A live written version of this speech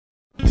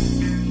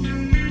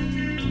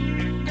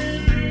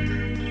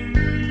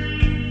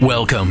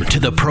Welcome to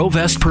the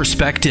Provest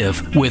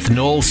Perspective with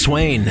Noel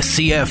Swain,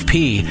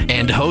 CFP,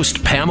 and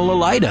host Pamela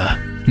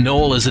Lyda.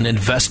 Noel is an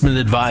investment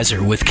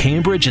advisor with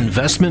Cambridge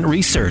Investment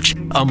Research,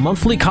 a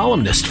monthly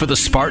columnist for the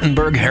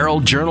Spartanburg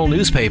Herald Journal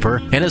newspaper,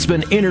 and has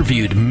been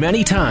interviewed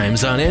many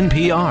times on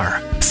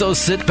NPR. So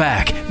sit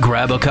back,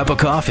 grab a cup of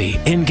coffee,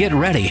 and get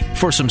ready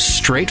for some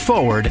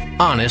straightforward,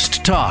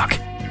 honest talk.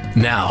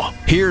 Now,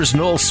 here's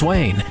Noel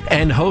Swain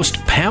and host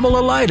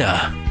Pamela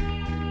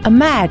Lyda.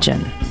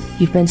 Imagine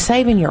you've been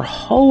saving your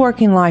whole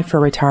working life for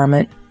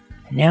retirement,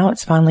 and now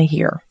it's finally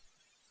here.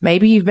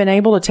 Maybe you've been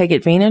able to take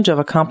advantage of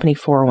a company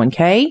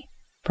 401k.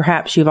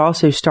 Perhaps you've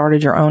also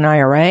started your own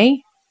IRA.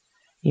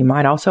 You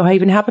might also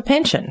even have a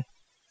pension.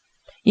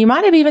 You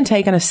might have even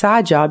taken a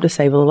side job to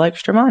save a little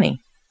extra money.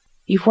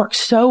 You've worked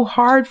so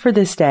hard for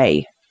this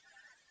day.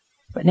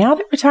 But now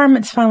that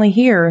retirement's finally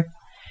here,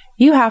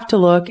 you have to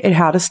look at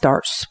how to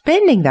start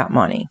spending that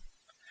money.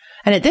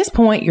 And at this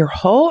point, your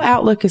whole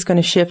outlook is going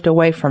to shift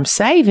away from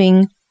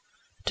saving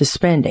to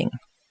spending.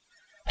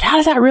 But how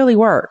does that really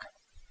work?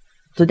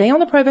 Today on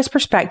the Provest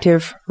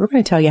Perspective, we're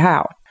going to tell you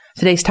how.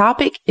 Today's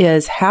topic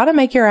is how to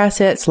make your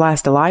assets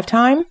last a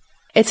lifetime.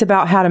 It's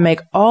about how to make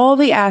all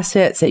the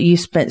assets that you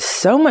spent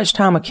so much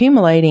time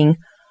accumulating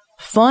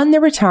fund the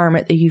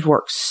retirement that you've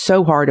worked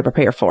so hard to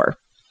prepare for.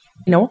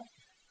 You know?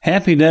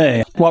 Happy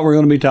day. What we're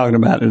going to be talking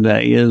about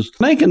today is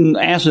making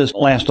assets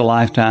last a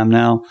lifetime.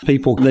 Now,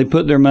 people, they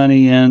put their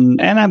money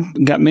in, and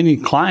I've got many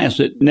clients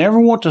that never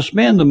want to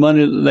spend the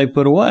money that they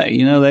put away.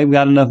 You know, they've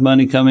got enough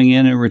money coming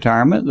in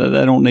retirement that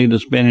they don't need to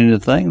spend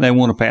anything. They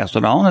want to pass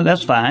it on, and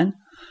that's fine.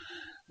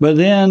 But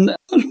then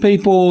those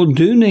people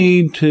do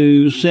need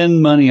to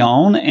send money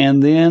on,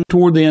 and then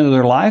toward the end of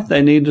their life,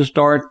 they need to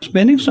start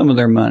spending some of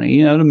their money,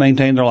 you know, to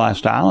maintain their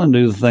lifestyle and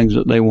do the things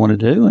that they want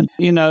to do. And,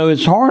 you know,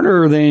 it's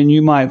harder than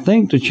you might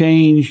think to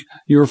change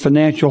your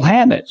financial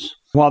habits.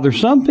 While there's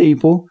some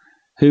people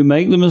who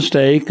make the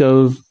mistake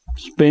of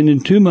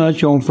spending too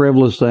much on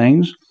frivolous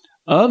things,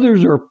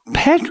 others are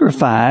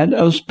petrified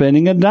of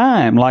spending a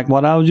dime, like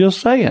what I was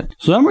just saying.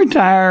 Some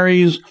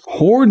retirees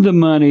hoard the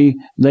money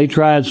they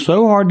tried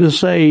so hard to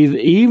save,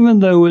 even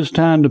though it's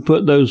time to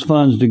put those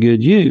funds to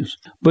good use.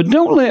 But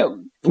don't let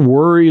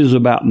worries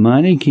about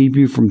money keep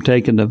you from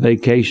taking the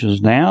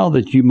vacations now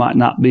that you might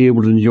not be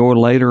able to enjoy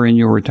later in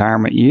your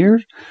retirement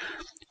years.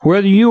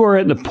 Whether you are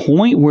at the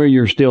point where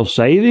you're still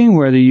saving,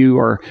 whether you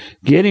are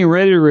getting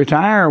ready to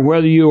retire, or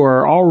whether you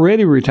are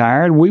already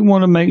retired, we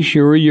want to make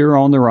sure you're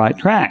on the right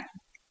track.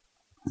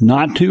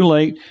 Not too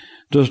late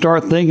to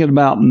start thinking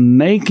about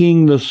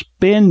making the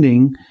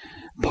spending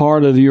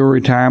part of your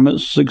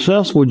retirement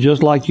successful,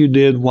 just like you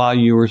did while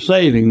you were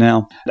saving.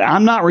 Now,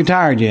 I'm not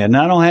retired yet, and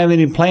I don't have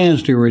any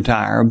plans to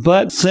retire.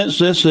 But since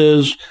this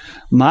is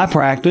my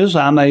practice,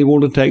 I'm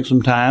able to take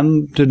some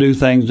time to do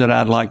things that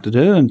I'd like to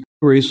do. And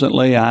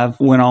recently, I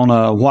went on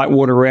a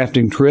whitewater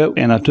rafting trip,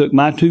 and I took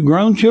my 2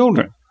 grown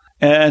children.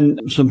 And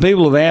some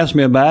people have asked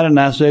me about it, and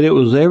I said it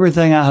was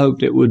everything I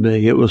hoped it would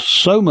be. It was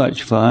so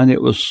much fun.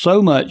 It was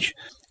so much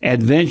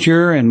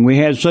adventure, and we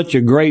had such a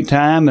great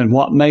time. And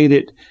what made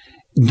it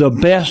the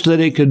best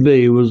that it could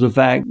be was the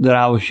fact that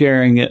I was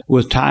sharing it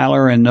with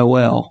Tyler and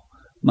Noelle,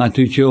 my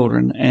 2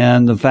 children,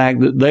 and the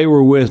fact that they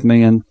were with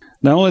me. And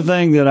the only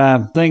thing that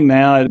I think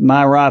now at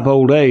my ripe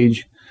old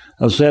age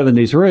of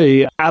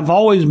 73, I've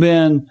always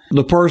been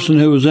the person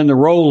who was in the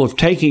role of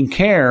taking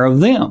care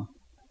of them.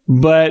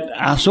 But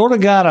I sort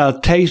of got a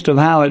taste of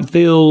how it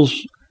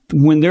feels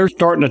when they're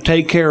starting to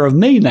take care of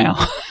me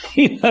now.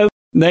 You know,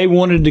 they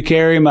wanted to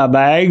carry my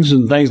bags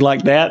and things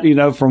like that, you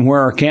know, from where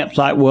our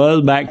campsite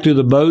was back to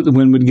the boat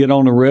when we'd get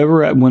on the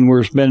river when we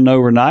were spending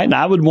overnight. And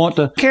I would want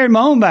to carry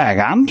my own bag.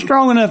 I'm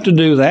strong enough to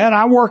do that.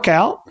 I work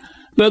out.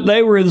 But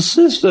they were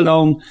insistent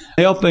on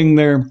helping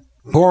their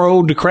poor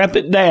old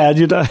decrepit dad,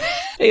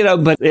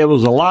 but it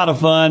was a lot of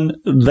fun.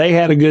 They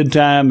had a good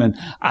time, and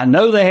I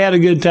know they had a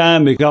good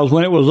time because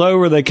when it was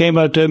over, they came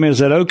up to me and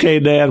said, "Okay,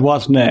 Dad,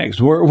 what's next?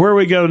 Where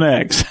we go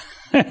next?"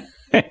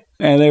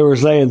 And they were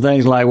saying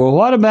things like, "Well,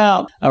 what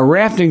about a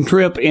rafting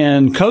trip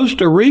in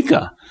Costa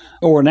Rica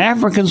or an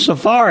African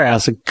safari?" I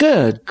said,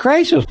 "Good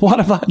gracious, what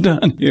have I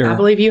done here?" I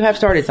believe you have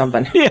started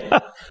something. Yeah,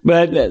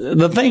 but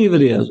the thing of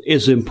it is,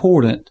 it's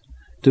important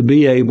to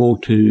be able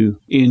to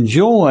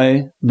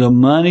enjoy the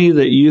money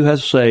that you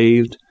have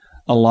saved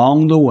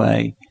along the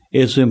way.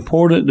 It's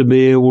important to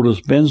be able to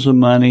spend some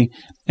money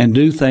and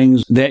do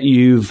things that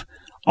you've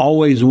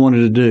always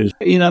wanted to do.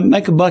 You know,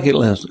 make a bucket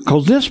list,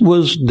 because this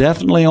was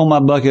definitely on my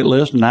bucket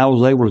list, and I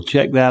was able to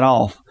check that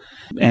off.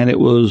 And it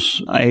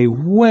was a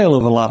whale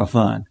of a lot of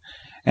fun.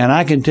 And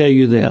I can tell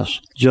you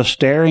this, just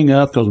staring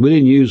up, because we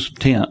didn't use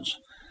tents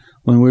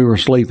when we were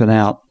sleeping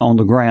out on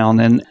the ground,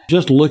 and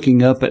just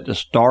looking up at the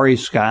starry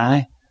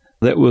sky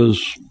that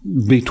was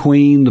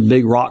between the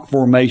big rock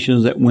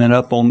formations that went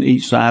up on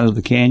each side of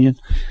the canyon.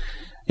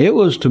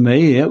 To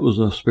me, it was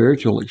a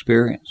spiritual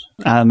experience.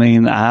 I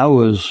mean, I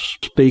was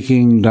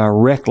speaking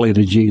directly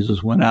to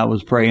Jesus when I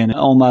was praying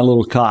on my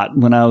little cot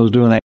when I was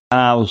doing that.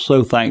 I was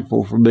so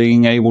thankful for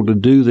being able to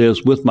do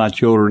this with my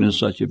children in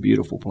such a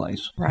beautiful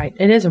place. Right.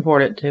 It is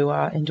important to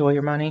enjoy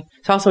your money.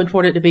 It's also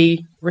important to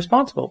be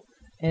responsible.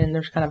 And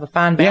there's kind of a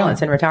fine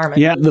balance in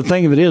retirement. Yeah. The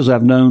thing of it is,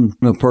 I've known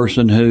a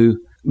person who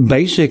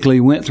basically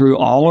went through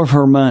all of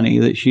her money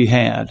that she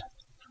had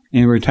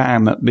in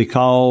retirement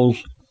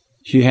because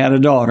she had a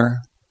daughter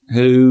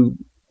who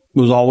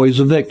was always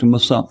a victim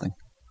of something.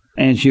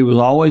 And she was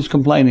always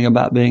complaining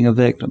about being a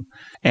victim.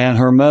 And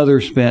her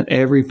mother spent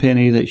every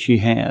penny that she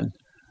had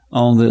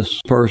on this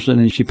person.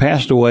 And she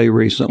passed away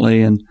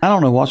recently. And I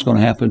don't know what's going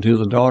to happen to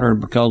the daughter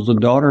because the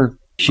daughter,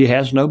 she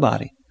has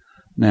nobody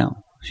now.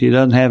 She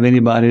doesn't have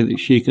anybody that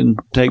she can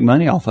take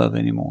money off of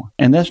anymore.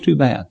 And that's too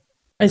bad.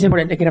 It's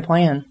important to get a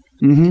plan.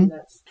 Mm-hmm.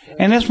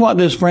 And that's what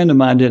this friend of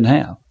mine didn't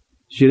have.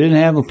 She didn't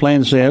have a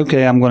plan to say,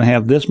 okay, I'm going to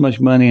have this much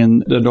money.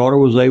 And the daughter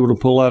was able to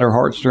pull out her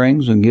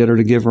heartstrings and get her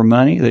to give her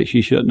money that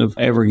she shouldn't have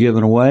ever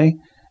given away.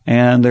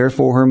 And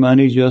therefore, her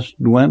money just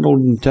dwindled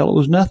until it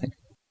was nothing.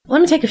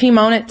 Let me take a few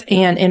moments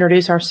and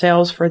introduce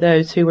ourselves for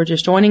those who are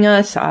just joining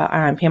us.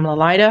 I'm Pamela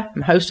Lyda.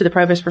 I'm host of the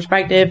Provost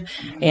Perspective,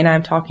 and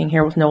I'm talking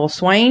here with Noel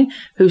Swain,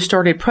 who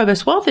started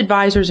Provost Wealth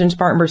Advisors in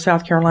Spartanburg,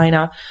 South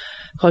Carolina,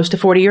 close to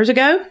 40 years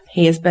ago.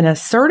 He has been a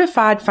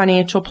certified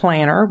financial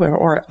planner,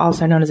 or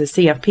also known as a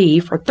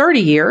CFP, for 30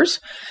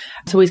 years.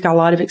 So he's got a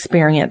lot of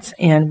experience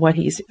in what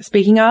he's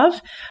speaking of.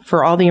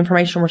 For all the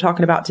information we're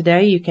talking about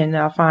today, you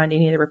can find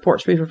any of the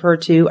reports we've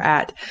referred to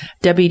at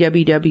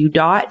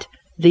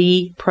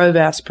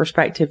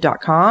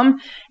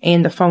www.theprovestperspective.com.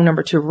 And the phone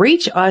number to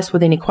reach us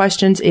with any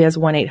questions is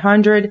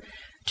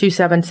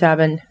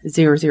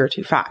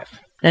 1-800-277-0025.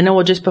 And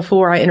Noel, just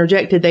before I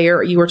interjected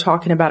there, you were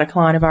talking about a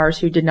client of ours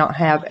who did not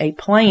have a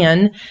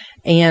plan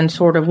and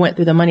sort of went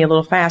through the money a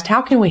little fast.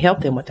 How can we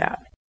help them with that?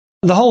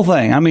 The whole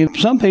thing. I mean,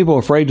 some people are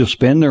afraid to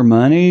spend their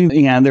money.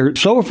 They're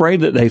so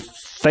afraid that they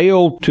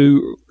fail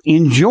to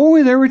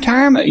enjoy their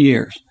retirement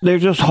years. They're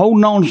just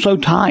holding on so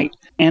tight.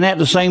 And at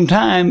the same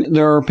time,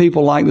 there are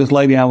people like this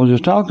lady I was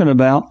just talking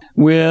about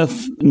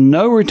with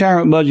no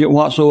retirement budget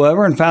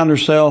whatsoever and found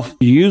herself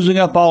using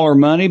up all her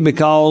money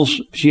because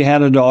she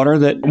had a daughter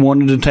that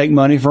wanted to take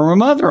money from her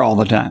mother all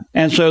the time.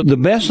 And so the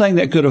best thing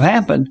that could have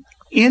happened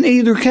in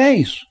either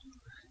case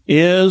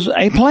is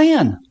a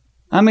plan.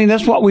 I mean,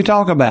 that's what we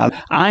talk about.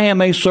 I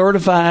am a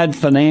certified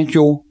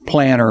financial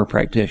planner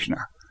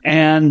practitioner.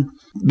 And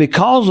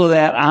because of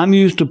that, I'm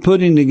used to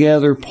putting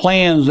together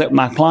plans that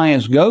my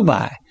clients go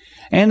by.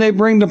 And they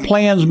bring the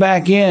plans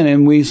back in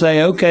and we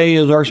say, okay,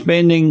 is our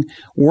spending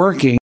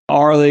working?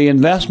 Are the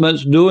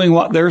investments doing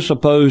what they're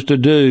supposed to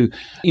do?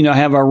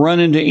 Have I run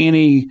into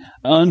any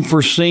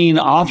unforeseen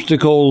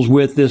obstacles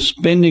with this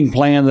spending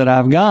plan that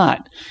I've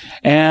got?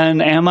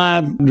 And am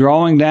I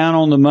drawing down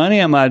on the money?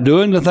 Am I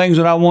doing the things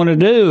that I want to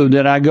do?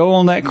 Did I go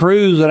on that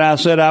cruise that I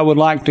said I would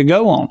like to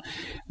go on?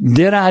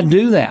 Did I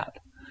do that?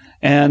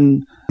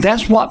 And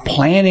that's what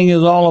planning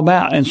is all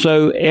about. And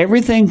so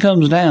everything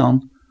comes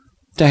down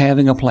to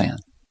having a plan.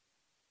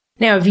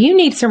 Now, if you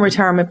need some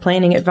retirement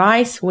planning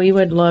advice, we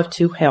would love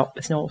to help.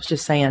 As Noel was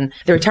just saying,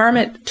 the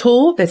retirement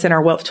tool that's in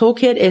our Wealth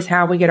Toolkit is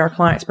how we get our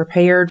clients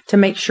prepared to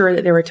make sure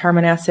that their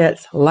retirement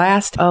assets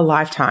last a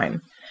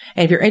lifetime.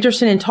 And if you're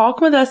interested in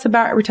talking with us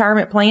about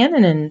retirement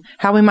planning and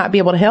how we might be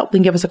able to help,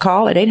 then give us a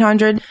call at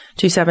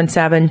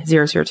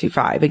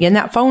 800-277-0025. Again,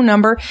 that phone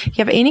number, if you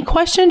have any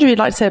questions or you'd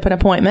like to set up an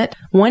appointment,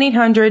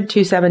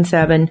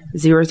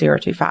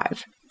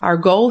 1-800-277-0025. Our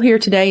goal here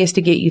today is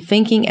to get you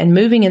thinking and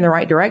moving in the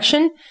right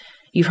direction.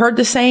 You've heard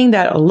the saying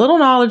that a little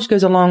knowledge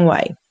goes a long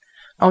way.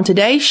 On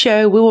today's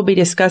show, we will be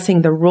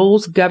discussing the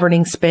rules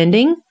governing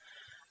spending,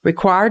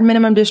 required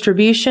minimum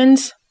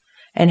distributions,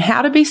 and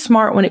how to be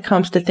smart when it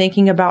comes to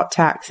thinking about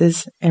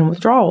taxes and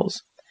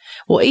withdrawals.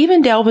 We'll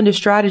even delve into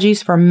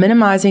strategies for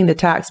minimizing the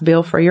tax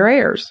bill for your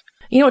heirs.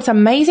 It's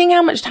amazing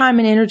how much time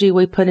and energy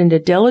we put into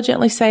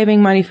diligently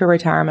saving money for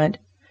retirement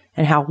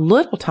and how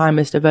little time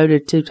is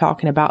devoted to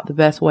talking about the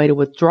best way to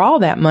withdraw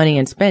that money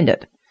and spend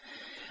it.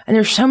 And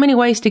there's so many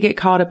ways to get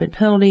caught up in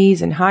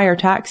penalties and higher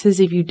taxes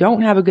if you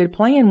don't have a good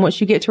plan once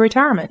you get to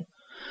retirement.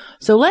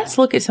 So let's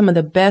look at some of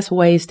the best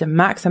ways to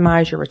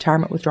maximize your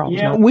retirement withdrawals.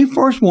 Yeah, we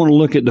first want to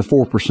look at the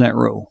 4%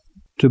 rule.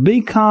 To be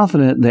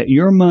confident that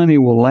your money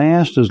will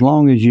last as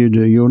long as you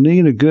do, you'll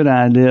need a good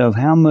idea of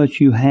how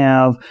much you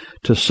have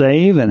to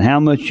save and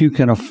how much you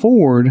can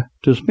afford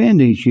to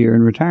spend each year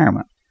in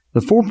retirement. The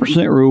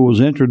 4% rule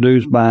was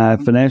introduced by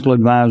financial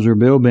advisor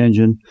Bill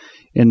Benjamin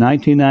in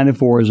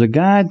 1994 as a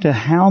guide to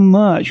how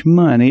much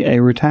money a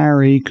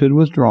retiree could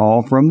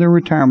withdraw from their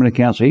retirement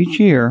accounts each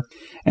year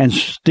and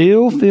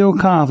still feel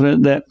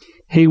confident that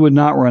he would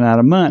not run out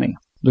of money.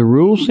 The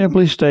rule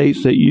simply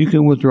states that you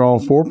can withdraw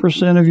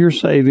 4% of your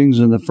savings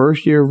in the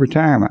first year of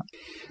retirement.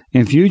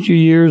 In future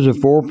years, the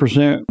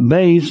 4%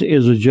 base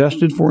is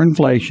adjusted for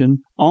inflation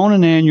on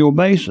an annual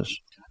basis.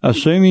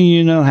 Assuming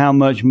you know how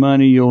much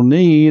money you'll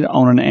need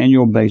on an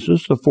annual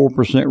basis, the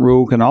 4%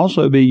 rule can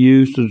also be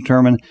used to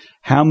determine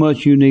how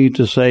much you need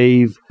to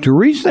save to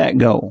reach that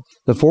goal.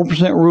 The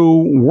 4%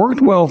 rule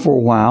worked well for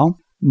a while,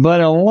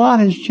 but a lot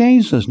has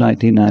changed since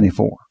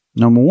 1994.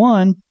 Number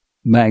one,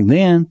 Back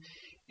then,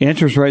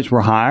 interest rates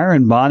were higher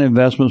and bond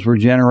investments were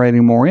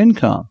generating more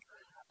income.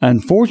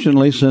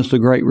 Unfortunately, since the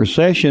Great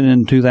Recession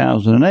in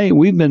 2008,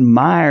 we've been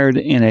mired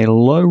in a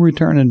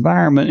low-return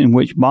environment in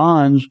which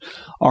bonds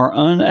are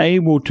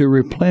unable to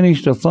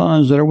replenish the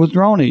funds that are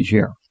withdrawn each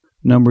year.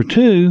 Number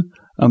two,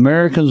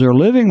 Americans are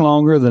living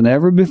longer than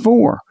ever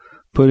before,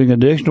 putting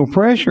additional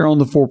pressure on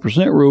the 4%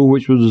 rule,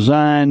 which was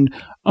designed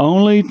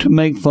only to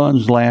make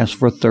funds last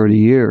for 30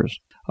 years.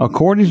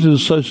 According to the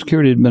Social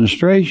Security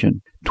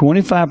Administration,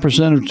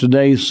 25% of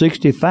today's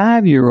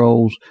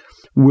 65-year-olds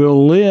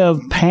will live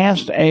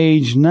past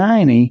age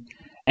 90,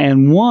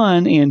 and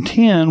 1 in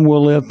 10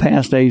 will live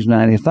past age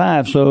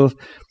 95. So if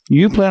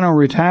you plan on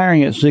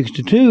retiring at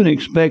 62 and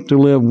expect to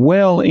live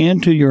well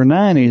into your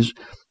 90s,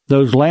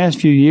 those last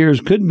few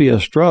years could be a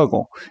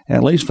struggle,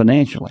 at least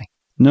financially.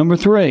 Number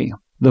three,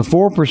 the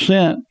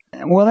 4%,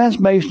 well, that's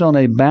based on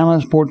a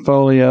balanced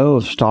portfolio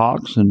of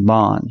stocks and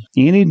bonds.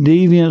 Any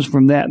deviance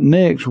from that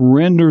mix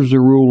renders the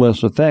rule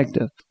less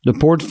effective. The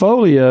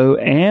portfolio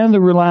and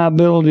the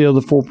reliability of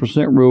the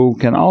 4% rule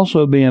can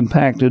also be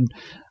impacted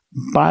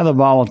by the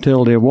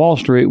volatility of Wall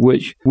Street,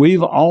 which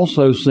we've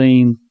also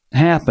seen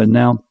happen.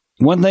 Now,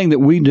 one thing that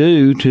we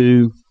do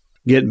to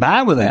get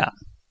by with that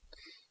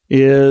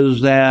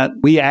is that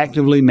we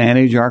actively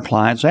manage our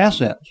clients'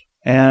 assets.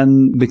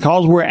 And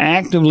because we're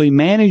actively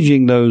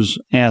managing those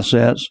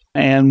assets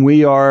and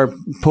we are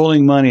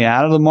pulling money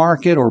out of the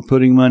market or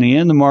putting money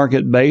in the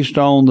market based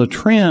on the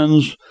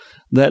trends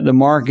that the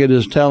market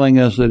is telling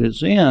us that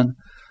it's in,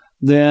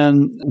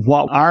 then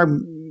what our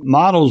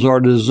models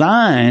are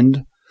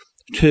designed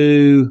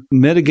to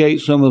mitigate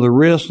some of the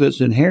risk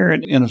that's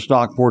inherent in a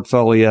stock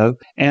portfolio.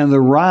 And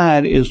the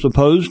ride is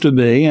supposed to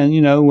be, and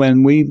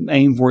when we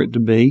aim for it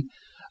to be,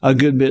 a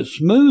good bit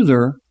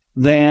smoother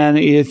than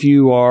if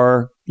you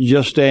are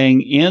just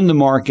staying in the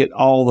market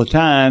all the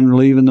time,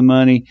 leaving the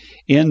money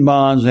in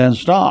bonds and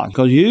stock.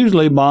 Because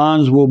usually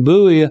bonds will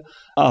buoy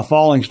a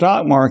falling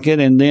stock market,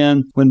 and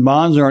then when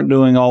bonds aren't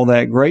doing all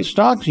that great,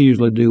 stocks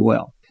usually do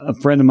well. A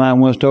friend of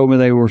mine once told me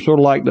they were sort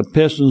of like the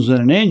pistons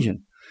in an engine.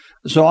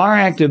 So our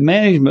active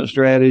management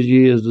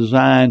strategy is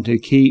designed to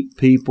keep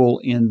people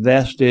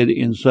invested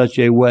in such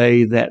a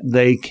way that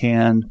they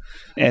can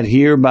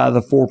adhere by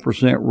the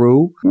 4%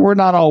 rule. We're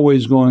not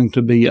always going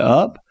to be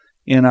up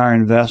in our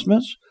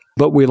investments,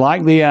 but we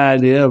like the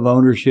idea of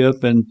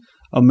ownership in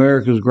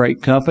America's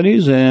great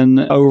companies, and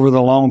over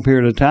the long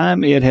period of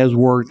time, it has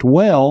worked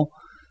well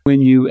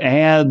when you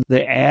add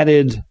the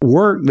added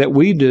work that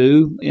we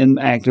do in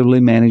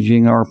actively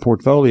managing our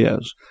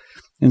portfolios.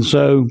 And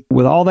so,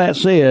 with all that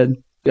said,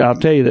 I'll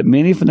tell you that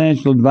many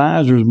financial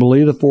advisors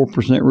believe the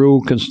 4%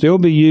 rule can still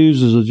be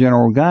used as a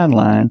general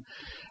guideline,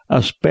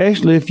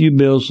 especially if you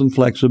build some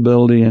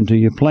flexibility into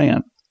your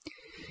plan.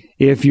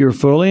 If you're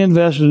fully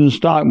invested in the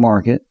stock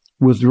market,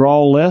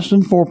 withdraw less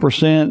than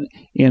 4%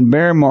 in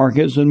bear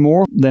markets and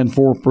more than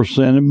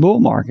 4% in bull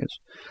markets.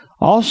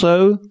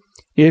 Also,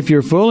 if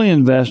you're fully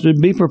invested,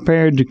 be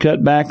prepared to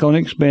cut back on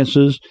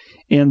expenses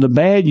in the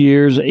bad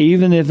years,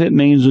 even if it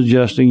means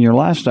adjusting your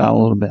lifestyle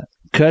a little bit.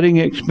 Cutting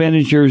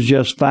expenditures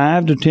just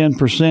 5 to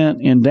 10%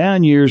 in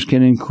down years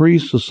can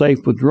increase the safe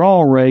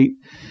withdrawal rate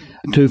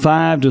to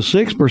 5 to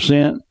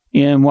 6%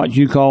 in what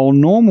you call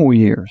normal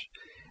years.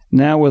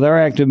 Now, with our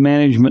active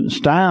management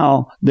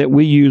style that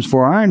we use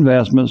for our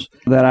investments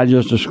that I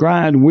just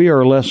described, we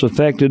are less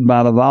affected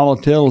by the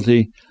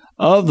volatility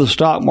of the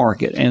stock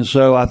market. And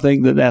so I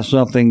think that that's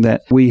something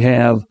that we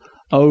have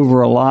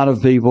over a lot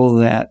of people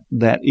that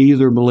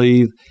either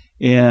believe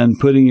in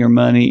putting your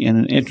money in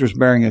an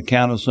interest-bearing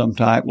account of some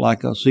type,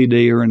 like a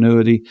CD or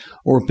annuity,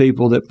 or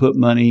people that put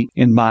money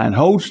in buy and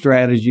hold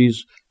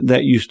strategies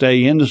that you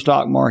stay in the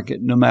stock market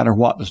no matter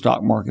what the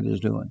stock market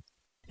is doing.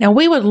 Now,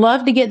 we would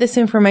love to get this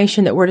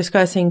information that we're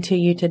discussing to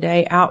you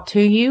today out to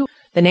you.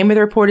 The name of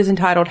the report is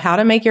entitled How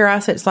to Make Your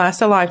Assets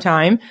Last a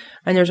Lifetime.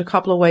 And there's a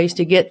couple of ways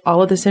to get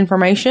all of this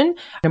information.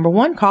 Number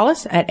one, call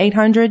us at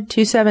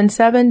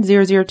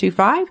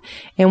 800-277-0025,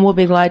 and we'll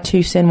be glad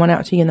to send one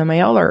out to you in the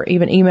mail or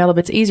even email if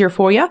it's easier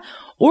for you.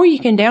 Or you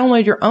can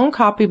download your own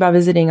copy by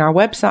visiting our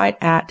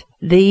website at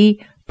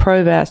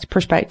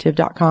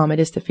theprovestperspective.com. It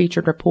is the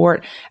featured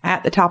report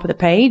at the top of the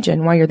page.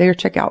 And while you're there,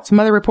 check out some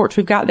other reports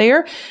we've got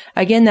there.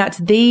 Again, that's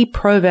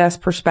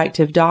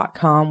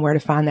theprovestperspective.com, where to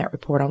find that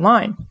report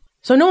online.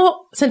 So,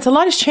 Noel, since a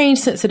lot has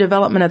changed since the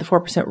development of the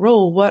 4%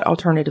 rule, what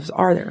alternatives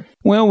are there?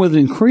 Well, with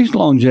increased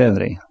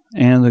longevity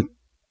and the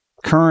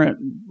current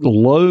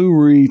low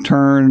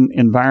return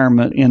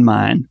environment in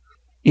mind,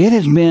 it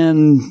has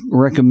been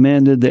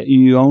recommended that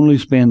you only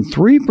spend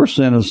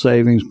 3% of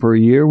savings per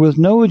year with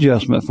no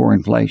adjustment for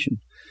inflation.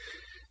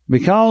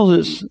 Because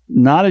it's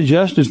not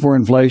adjusted for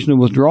inflation, the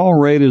withdrawal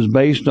rate is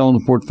based on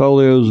the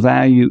portfolio's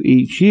value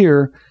each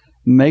year,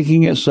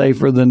 making it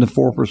safer than the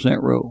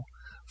 4% rule.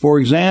 For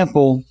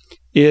example,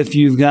 if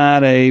you've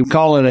got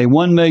call it a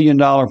 $1 million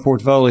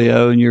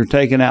portfolio and you're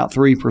taking out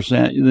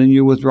 3%, then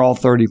you withdraw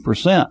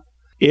 30%.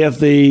 If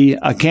the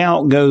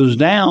account goes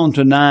down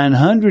to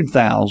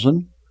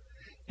 $900,000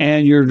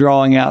 and you're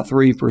drawing out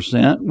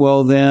 3%,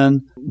 well,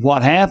 then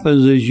what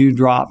happens is you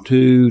drop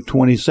to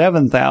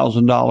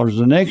 $27,000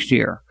 the next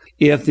year.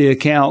 If the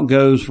account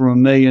goes from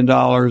 $1 million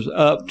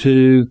up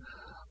to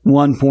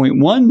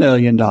 $1.1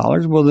 million,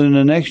 well, then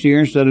the next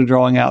year, instead of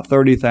drawing out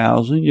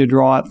 $30,000, you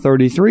draw out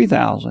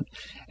 $33,000.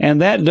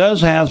 And that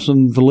does have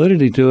some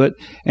validity to it,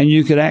 and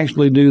you could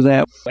actually do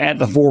that at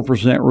the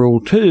 4%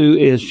 rule too.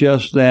 It's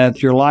just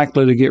that you're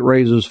likely to get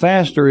raises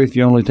faster if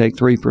you only take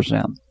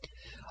 3%.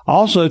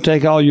 Also,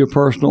 take all your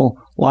personal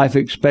life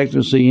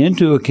expectancy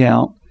into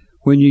account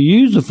when you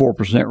use the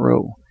 4%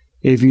 rule.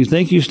 If you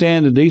think you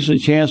stand a decent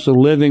chance of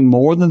living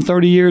more than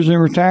 30 years in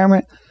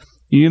retirement,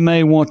 you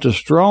may want to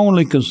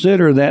strongly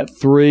consider that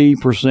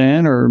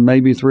 3% or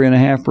maybe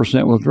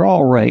 3.5%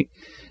 withdrawal rate,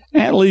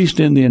 at least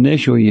in the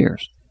initial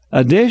years.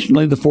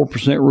 Additionally, the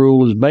 4%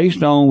 rule is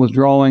based on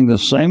withdrawing the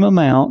same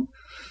amount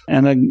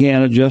and,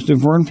 again,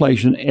 adjusted for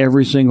inflation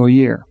every single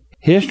year.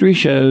 History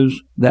shows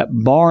that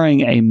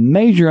barring a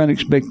major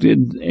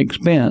unexpected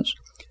expense,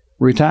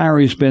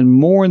 retirees spend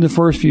more in the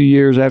first few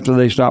years after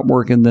they stop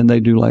working than they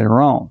do later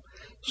on.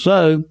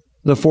 So,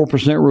 the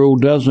 4% rule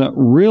doesn't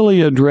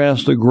really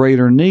address the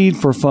greater need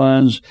for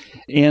funds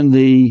in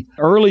the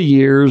early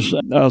years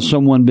of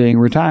someone being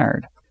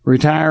retired.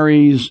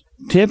 Retirees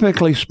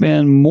typically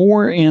spend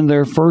more in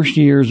their first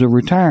years of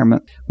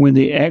retirement when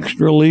the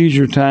extra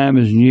leisure time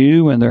is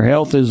new and their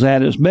health is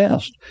at its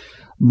best.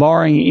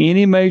 Barring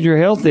any major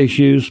health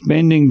issues,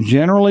 spending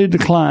generally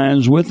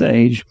declines with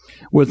age,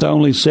 with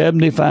only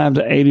 75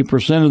 to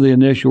 80% of the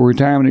initial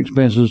retirement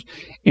expenses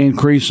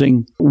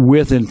increasing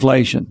with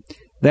inflation.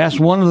 That's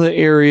one of the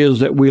areas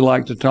that we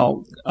like to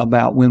talk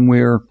about when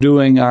we're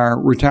doing our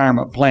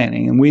retirement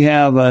planning. And we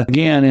have,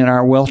 again, in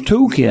our Wealth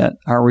Toolkit,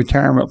 our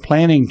retirement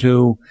planning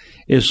tool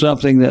is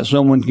something that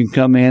someone can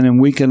come in and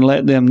we can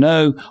let them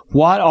know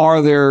what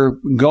are their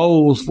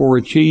goals for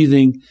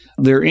achieving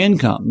their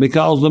income.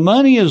 Because the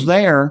money is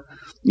there.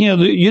 You know,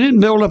 you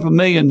didn't build up $1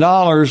 million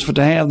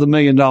to have the $1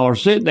 million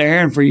sit there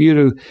and for you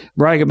to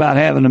brag about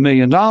having $1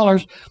 million.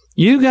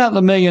 You got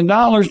the $1 million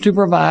to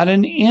provide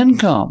an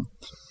income.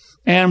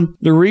 And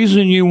the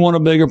reason you want a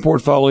bigger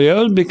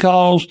portfolio is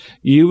because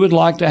you would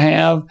like to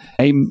have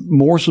a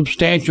more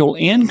substantial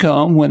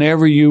income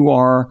whenever you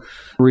are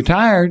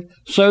retired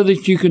so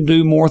that you can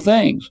do more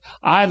things.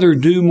 Either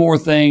do more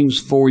things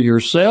for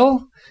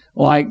yourself,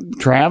 like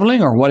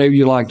traveling or whatever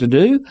you like to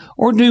do,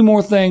 or do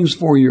more things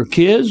for your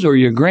kids or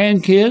your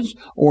grandkids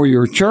or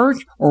your church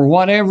or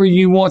whatever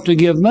you want to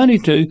give money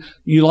to.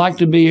 You like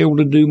to be able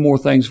to do more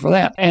things for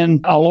that.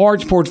 And a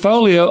large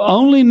portfolio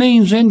only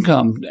means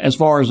income as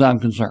far as I'm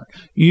concerned.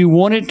 You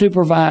want it to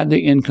provide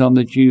the income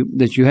that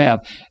you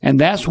have. And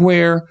that's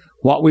where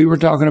what we were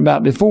talking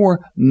about before,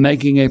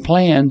 making a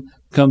plan,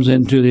 comes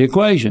into the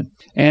equation.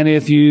 And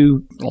if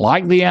you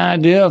like the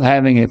idea of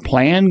having a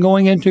plan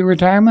going into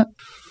retirement,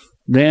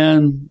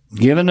 then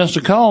giving us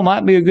a call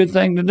might be a good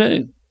thing to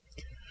do.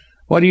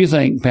 What do you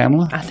think,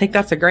 Pamela? I think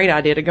that's a great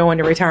idea to go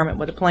into retirement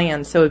with a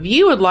plan. So if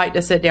you would like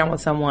to sit down with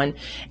someone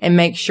and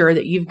make sure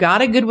that you've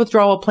got a good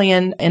withdrawal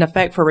plan in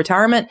effect for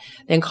retirement,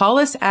 then call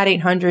us at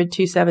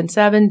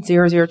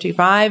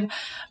 800-277-0025.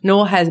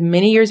 Noel has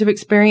many years of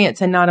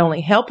experience in not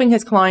only helping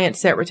his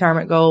clients set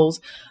retirement goals,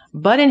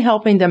 but in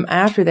helping them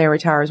after they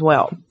retire as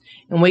well.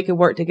 And we could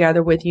work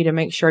together with you to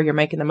make sure you're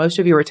making the most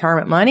of your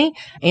retirement money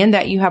and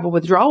that you have a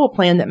withdrawal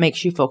plan that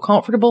makes you feel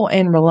comfortable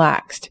and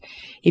relaxed.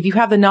 If you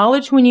have the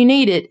knowledge when you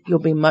need it, you'll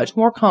be much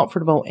more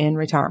comfortable in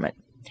retirement.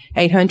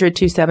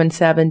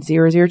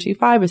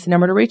 800-277-0025 is the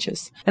number to reach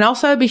us. And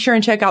also be sure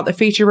and check out the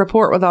feature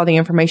report with all the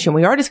information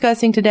we are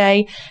discussing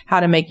today, how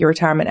to make your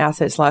retirement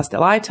assets last a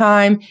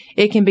lifetime.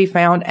 It can be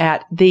found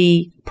at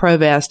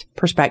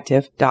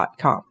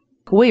theprovestperspective.com.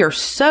 We are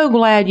so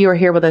glad you are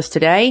here with us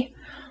today.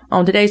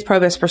 On today's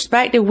Provest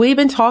Perspective, we've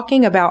been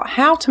talking about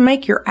how to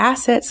make your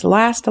assets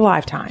last a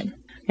lifetime.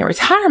 Now,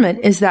 retirement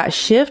is that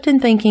shift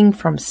in thinking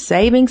from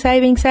saving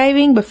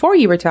before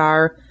you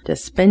retire to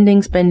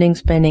spending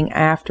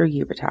after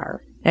you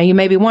retire. Now, you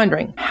may be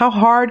wondering, how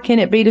hard can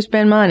it be to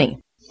spend money?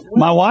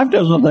 My wife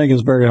doesn't think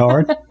it's very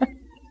hard.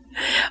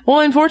 Well,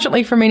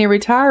 unfortunately for many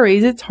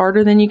retirees, it's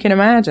harder than you can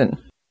imagine.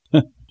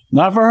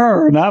 Not for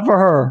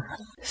her.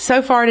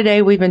 So far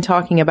today, we've been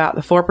talking about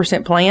the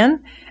 4%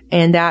 plan,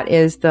 and that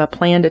is the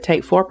plan to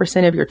take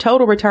 4% of your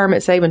total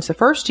retirement savings the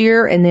first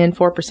year and then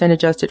 4%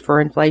 adjusted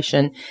for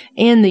inflation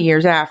in the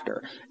years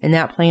after. And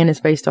that plan is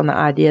based on the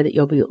idea that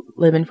you'll be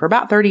living for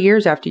about 30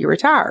 years after you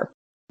retire.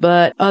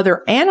 But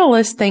other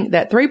analysts think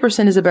that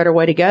 3% is a better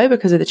way to go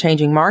because of the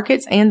changing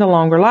markets and the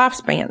longer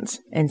lifespans.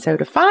 And so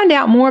to find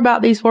out more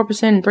about these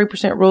 4% and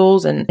 3%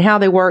 rules and how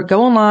they work,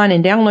 go online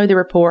and download the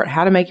report,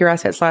 How to Make Your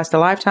Assets Last a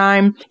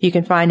Lifetime. You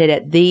can find it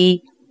at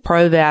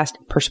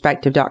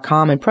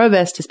theprovestperspective.com. And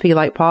Provest is P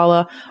like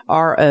Paula,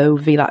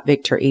 R-O-V like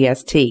Victor,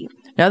 E-S-T.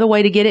 Another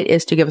way to get it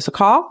is to give us a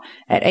call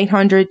at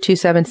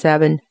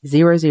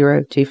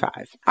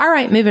 800-277-0025. All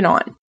right, moving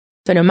on.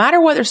 So no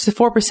matter whether it's the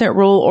 4%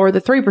 rule or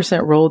the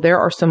 3% rule, there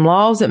are some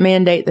laws that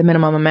mandate the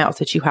minimum amounts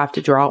that you have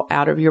to draw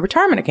out of your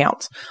retirement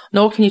accounts.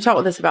 Noel, can you talk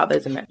with us about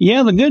those a minute?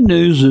 Yeah, the good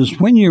news is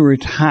when you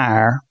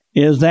retire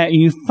is that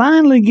you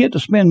finally get to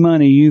spend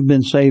money you've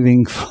been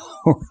saving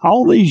for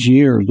all these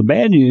years. The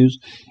bad news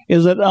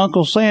is that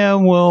Uncle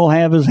Sam will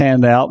have his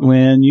hand out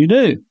when you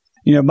do.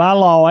 By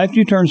law, after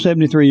you turn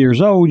 73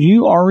 years old,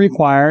 you are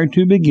required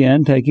to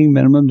begin taking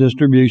minimum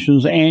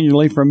distributions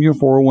annually from your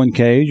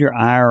 401ks, your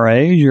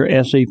IRAs, your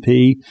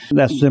SEP,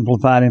 that's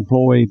Simplified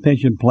Employee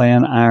Pension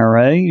Plan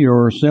IRA,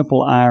 your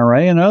Simple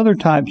IRA, and other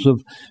types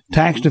of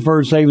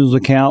tax-deferred savings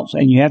accounts,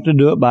 and you have to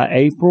do it by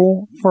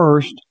April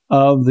 1st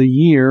of the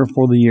year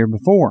for the year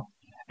before.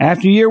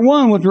 After year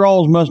one,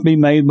 withdrawals must be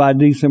made by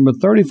December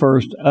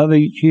 31st of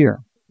each year.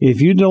 If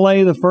you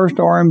delay the first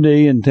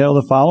RMD until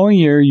the following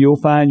year,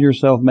 you'll find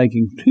yourself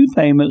making two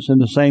payments in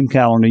the same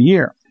calendar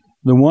year.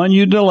 The one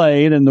you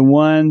delayed and the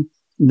one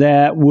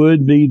that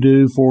would be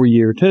due for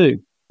year two.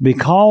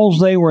 Because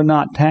they were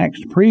not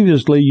taxed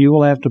previously, you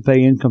will have to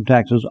pay income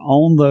taxes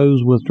on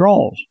those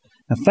withdrawals.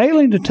 Now,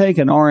 failing to take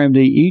an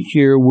RMD each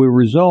year will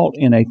result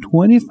in a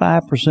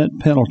 25%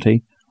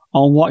 penalty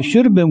on what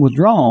should have been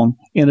withdrawn,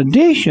 in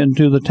addition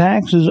to the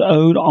taxes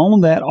owed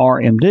on that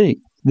RMD.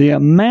 The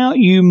amount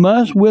you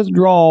must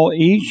withdraw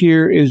each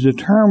year is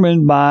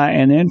determined by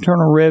an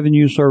Internal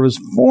Revenue Service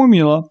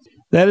formula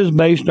that is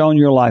based on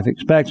your life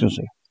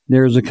expectancy.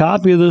 There is a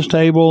copy of this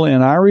table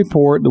in our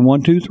report, the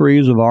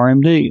 123s of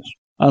RMDs.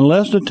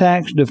 Unless the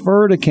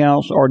tax-deferred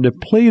accounts are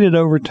depleted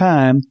over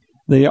time,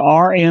 the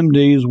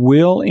RMDs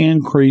will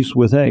increase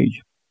with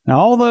age. Now,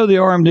 although the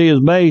RMD is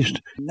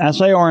based, I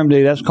say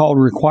RMD, that's called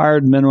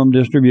Required Minimum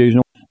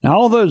Distribution. Now,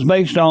 although it's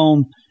based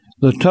on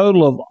the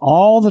total of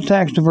all the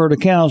tax-deferred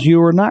accounts,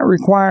 you are not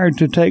required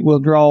to take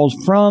withdrawals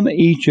from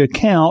each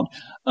account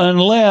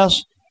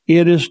unless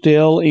it is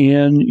still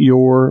in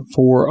your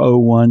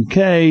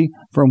 401k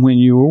from when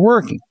you were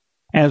working.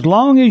 As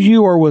long as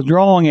you are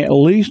withdrawing at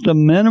least the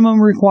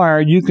minimum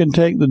required, you can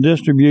take the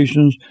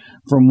distributions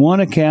from one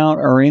account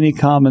or any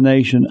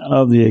combination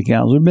of the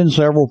accounts. There have been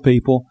several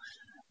people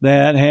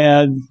that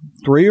had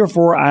 3 or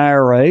 4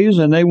 IRAs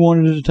and they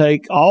wanted to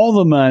take all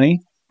the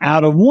money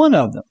out of one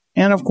of them.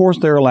 And, of course,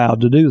 they're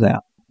allowed to do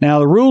that. Now,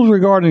 the rules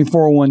regarding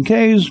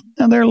 401ks,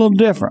 they're a little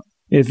different.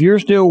 If you're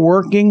still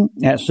working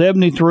at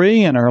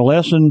 73 and are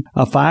less than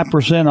a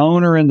 5%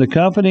 owner in the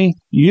company,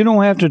 you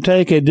don't have to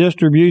take a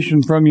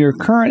distribution from your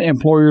current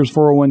employer's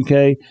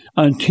 401k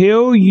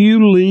until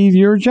you leave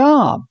your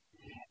job.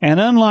 And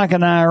unlike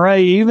an IRA,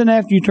 even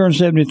after you turn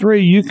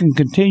 73, you can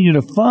continue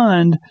to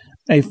fund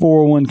a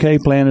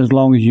 401k plan as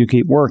long as you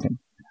keep working.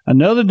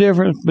 Another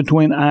difference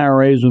between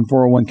IRAs and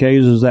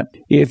 401ks is that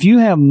if you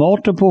have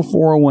multiple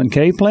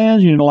 401k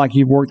plans, like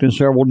you've worked in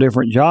several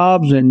different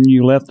jobs and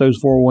you left those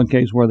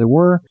 401ks where they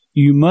were,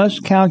 you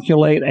must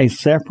calculate a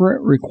separate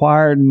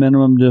required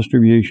minimum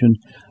distribution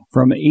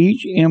from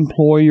each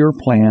employer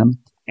plan,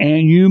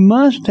 and you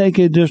must take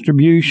a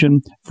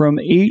distribution from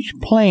each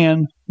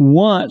plan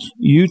once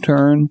you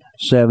turn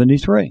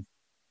 73.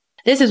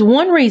 This is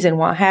one reason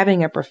why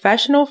having a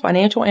professional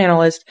financial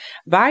analyst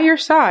by your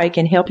side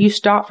can help you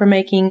stop from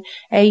making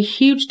a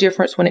huge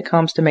difference when it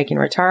comes to making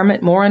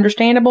retirement more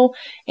understandable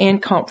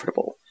and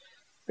comfortable.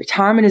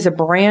 Retirement is a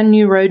brand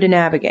new road to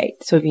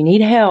navigate, so if you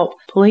need help,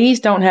 please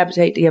don't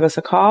hesitate to give us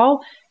a call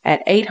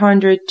at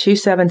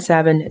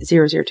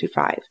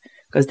 800-277-0025,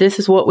 because this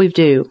is what we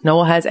do.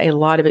 Noel has a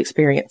lot of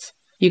experience.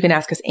 You can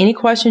ask us any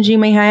questions you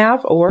may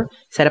have or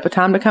set up a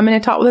time to come in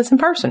and talk with us in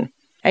person.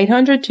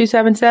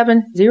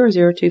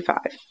 800-277-0025.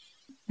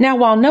 Now,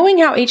 while knowing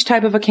how each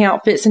type of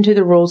account fits into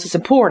the rules is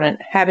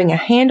important, having a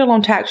handle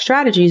on tax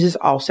strategies is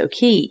also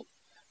key.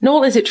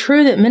 Noel, is it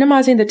true that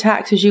minimizing the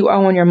taxes you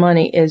owe on your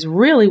money is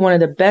really one of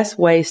the best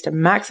ways to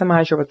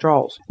maximize your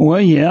withdrawals? Well,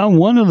 yeah,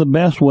 one of the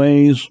best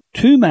ways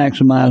to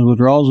maximize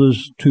withdrawals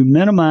is to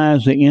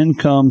minimize the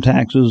income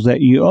taxes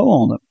that you owe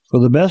on them. For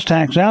the best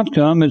tax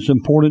outcome, it's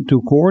important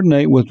to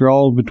coordinate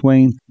withdrawals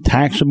between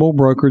taxable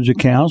brokerage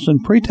accounts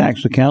and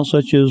pre-tax accounts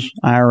such as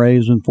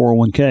IRAs and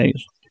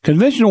 401ks.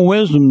 Conventional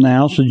wisdom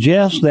now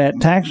suggests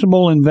that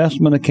taxable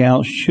investment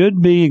accounts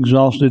should be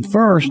exhausted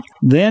first,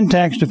 then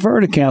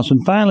tax-deferred accounts,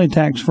 and finally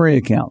tax-free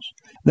accounts.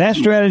 That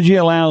strategy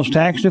allows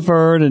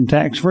tax-deferred and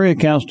tax-free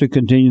accounts to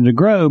continue to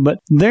grow, but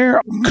there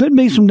could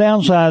be some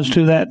downsides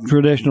to that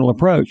traditional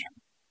approach.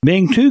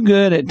 Being too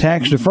good at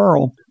tax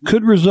deferral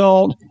could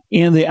result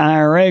in the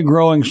IRA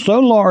growing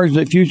so large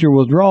that future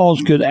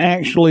withdrawals could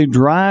actually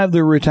drive the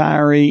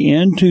retiree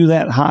into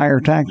that higher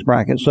tax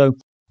bracket. So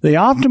the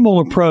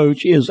optimal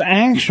approach is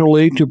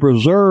actually to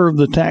preserve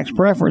the tax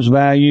preference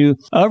value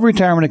of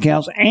retirement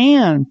accounts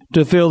and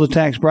to fill the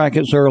tax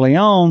brackets early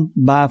on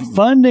by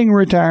funding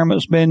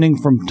retirement spending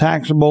from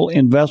taxable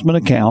investment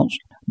accounts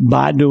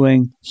by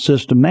doing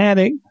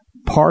systematic,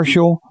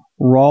 partial,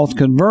 Roth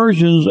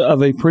conversions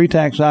of a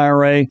pre-tax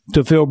IRA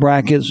to fill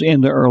brackets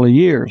in the early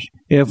years.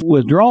 If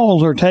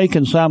withdrawals are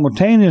taken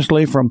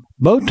simultaneously from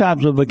both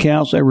types of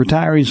accounts, a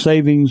retiree's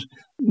savings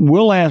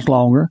will last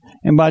longer,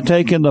 and by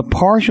taking the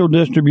partial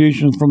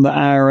distributions from the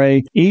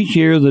IRA each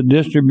year, the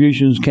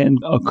distributions can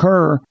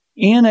occur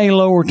in a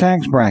lower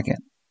tax bracket.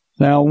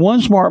 Now, one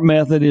smart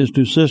method is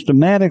to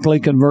systematically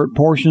convert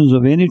portions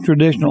of any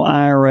traditional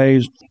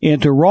IRAs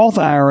into Roth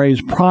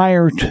IRAs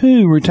prior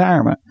to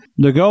retirement.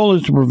 The goal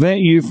is to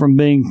prevent you from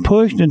being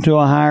pushed into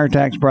a higher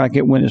tax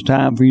bracket when it's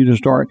time for you to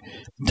start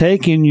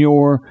taking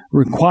your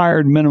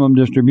required minimum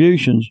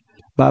distributions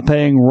by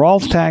paying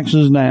Roth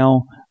taxes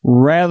now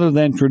rather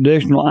than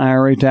traditional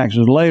IRA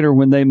taxes later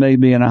when they may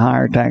be in a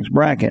higher tax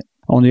bracket.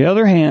 On the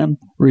other hand,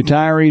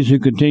 retirees who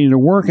continue to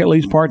work at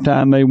least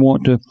part-time may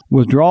want to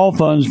withdraw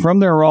funds from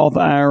their Roth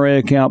IRA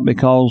account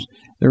because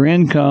their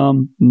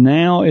income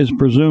now is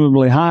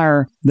presumably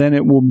higher than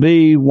it will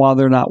be while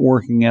they're not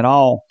working at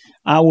all.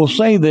 I will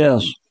say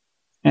this,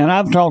 and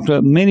I've talked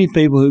to many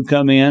people who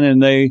come in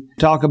and they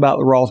talk about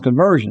the Roth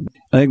conversion.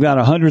 They've got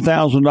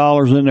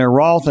 $100,000 in their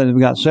Roth and they've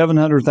got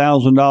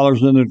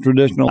 $700,000 in the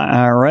traditional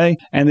IRA,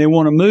 and they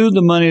want to move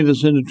the money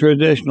that's in the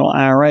traditional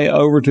IRA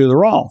over to the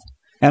Roth.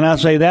 And I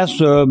say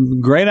that's a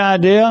great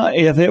idea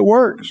if it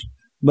works,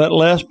 but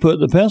let's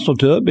put the pencil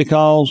to it,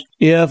 because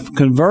if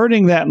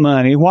converting that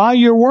money while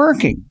you're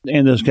working,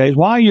 in this case,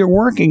 while you're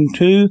working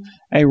to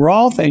a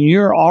Roth and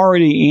you're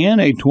already in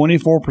a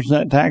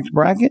 24% tax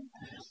bracket,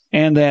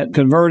 and that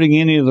converting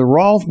any of the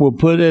Roth will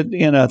put it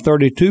in a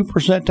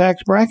 32%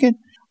 tax bracket,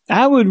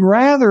 I would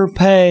rather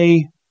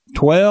pay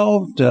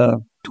 12 to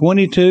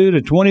 22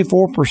 to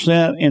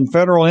 24% in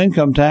federal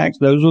income tax,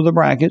 those are the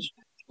brackets,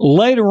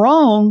 later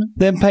on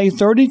than pay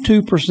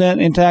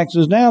 32% in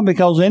taxes now,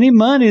 because any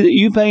money that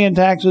you pay in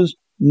taxes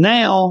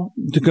now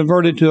to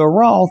convert it to a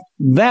Roth,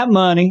 that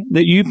money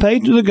that you pay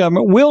to the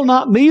government will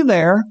not be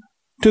there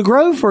to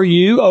grow for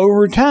you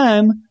over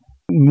time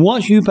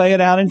once you pay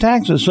it out in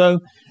taxes.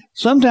 So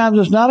sometimes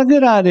it's not a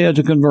good idea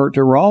to convert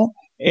to Roth.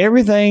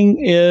 Everything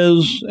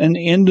is an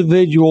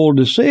individual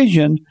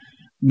decision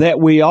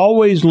that we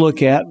always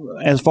look at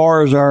as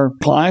far as our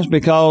clients,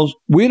 because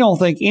we don't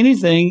think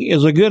anything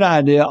is a good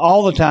idea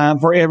all the time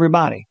for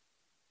everybody.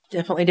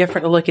 Definitely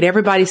different to look at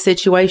everybody's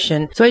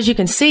situation. So as you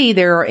can see,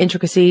 there are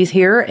intricacies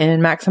here,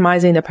 and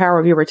maximizing the power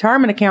of your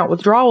retirement account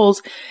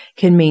withdrawals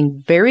can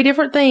mean very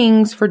different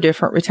things for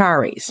different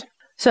retirees.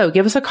 So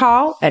give us a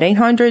call at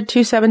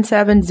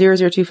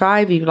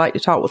 800-277-0025 if you'd like to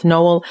talk with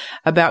Noel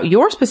about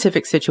your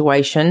specific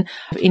situation,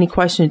 any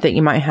questions that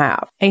you might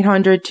have.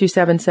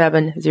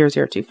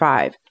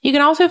 800-277-0025. You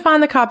can also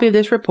find the copy of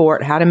this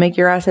report, How to Make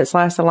Your Assets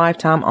Last a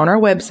Lifetime, on our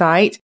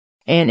website.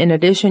 And in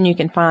addition, you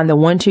can find the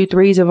 1, 2,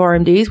 3s of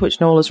RMDs,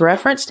 which Noel has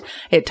referenced.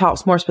 It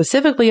talks more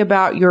specifically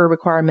about your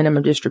required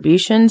minimum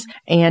distributions.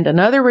 And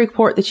another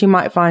report that you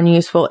might find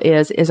useful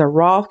is a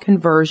Roth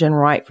conversion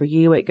right for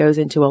you? It goes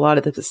into a lot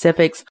of the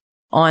specifics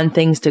on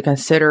things to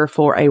consider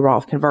for a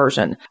Roth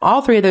conversion. All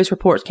three of those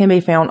reports can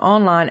be found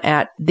online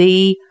at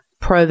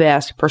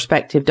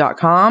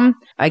theprovestperspective.com.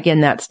 Again,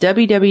 that's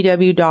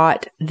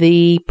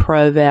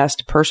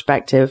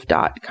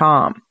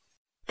www.theprovestperspective.com.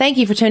 Thank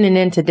you for tuning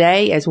in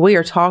today as we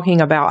are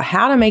talking about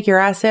how to make your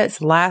assets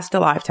last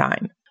a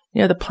lifetime.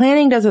 You know, the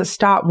planning doesn't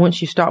stop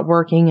once you start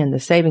working and the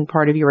saving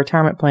part of your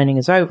retirement planning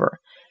is over.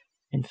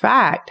 In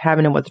fact,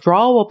 having a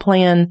withdrawal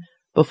plan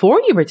before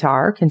you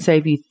retire can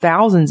save you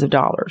thousands of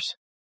dollars.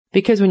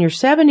 Because when you're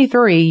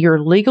 73,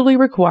 you're legally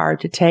required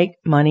to take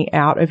money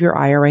out of your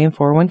IRA and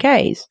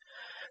 401ks.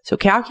 So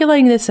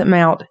calculating this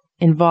amount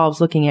involves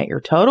looking at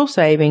your total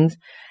savings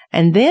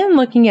and then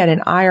looking at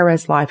an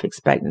IRS life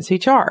expectancy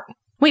chart.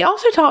 We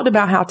also talked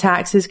about how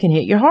taxes can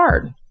hit you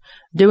hard.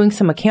 Doing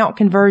some account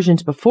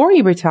conversions before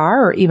you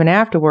retire or even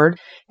afterward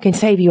can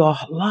save you a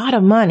lot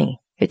of money.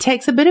 It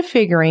takes a bit of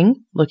figuring,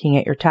 looking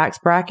at your tax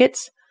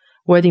brackets,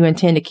 whether you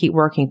intend to keep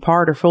working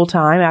part or full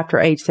time after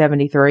age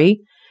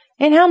 73,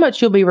 and how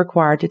much you'll be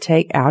required to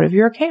take out of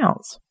your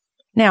accounts.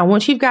 Now,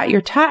 once you've got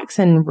your tax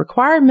and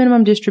required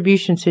minimum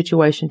distribution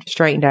situation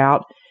straightened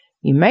out,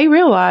 you may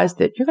realize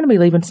that you're going to be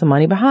leaving some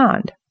money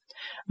behind.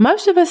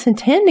 Most of us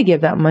intend to give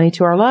that money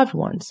to our loved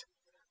ones,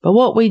 but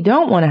what we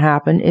don't want to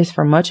happen is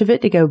for much of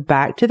it to go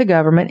back to the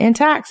government in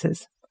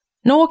taxes.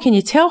 Noel, can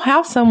you tell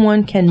how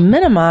someone can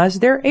minimize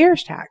their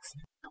heirs tax?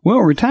 Well,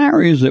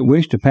 retirees that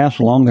wish to pass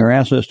along their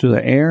assets to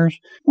their heirs,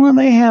 well,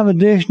 they have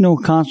additional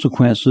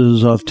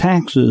consequences of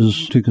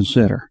taxes to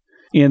consider.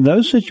 In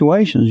those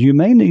situations, you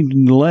may need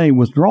to delay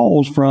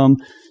withdrawals from,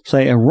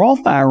 say, a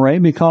Roth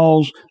IRA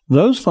because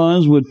those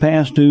funds would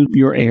pass to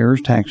your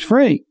heirs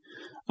tax-free.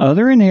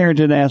 Other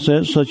inherited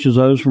assets, such as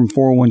those from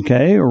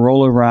 401k or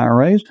rollover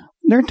IRAs,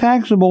 they're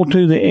taxable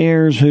to the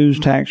heirs whose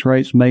tax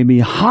rates may be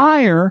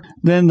higher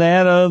than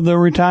that of the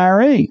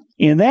retiree.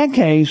 In that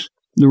case,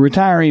 the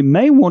retiree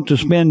may want to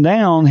spend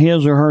down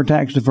his or her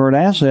tax-deferred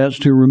assets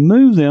to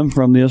remove them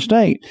from the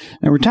estate.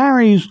 Now,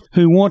 retirees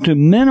who want to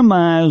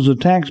minimize the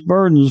tax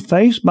burdens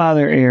faced by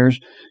their heirs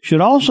should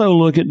also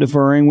look at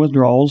deferring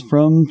withdrawals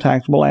from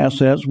taxable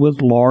assets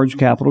with large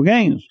capital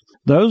gains.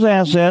 Those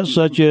assets,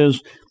 such as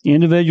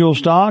Individual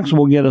stocks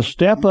will get a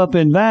step up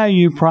in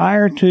value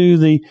prior to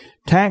the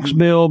tax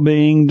bill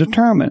being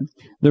determined.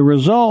 The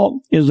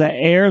result is that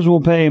heirs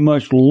will pay a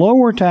much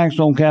lower tax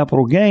on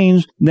capital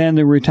gains than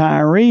the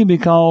retiree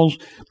because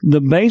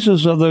the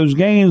basis of those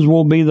gains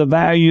will be the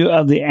value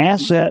of the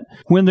asset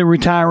when the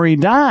retiree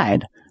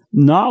died,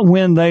 not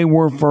when they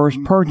were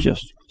first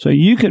purchased. So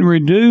you can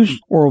reduce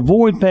or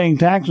avoid paying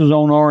taxes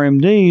on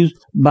RMDs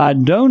by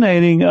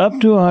donating up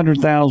to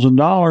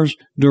 $100,000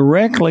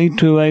 directly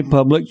to a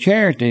public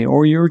charity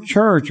or your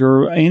church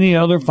or any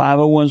other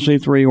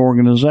 501c3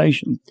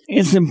 organization.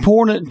 It's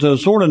important to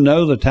sort of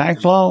know the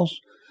tax laws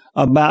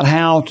about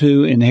how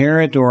to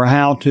inherit or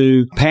how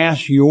to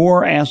pass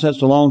your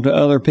assets along to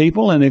other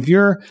people. And if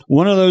you're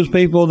one of those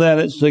people that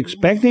is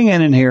expecting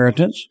an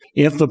inheritance,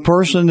 if the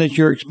person that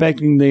you're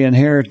expecting the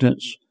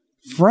inheritance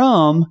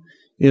from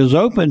is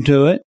open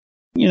to it,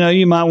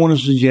 you might want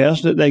to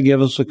suggest that they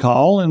give us a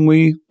call and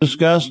we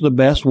discuss the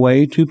best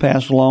way to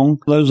pass along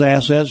those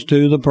assets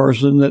to the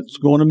person that's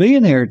going to be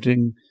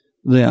inheriting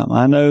them.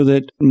 I know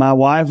that my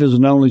wife is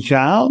an only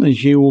child and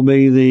she will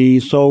be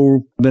the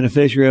sole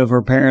beneficiary of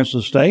her parents'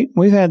 estate.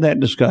 We've had that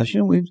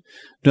discussion. We've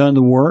done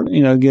the work,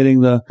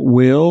 getting the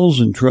wills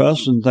and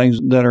trusts and things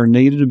that are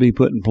needed to be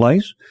put in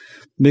place,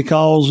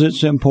 because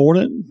it's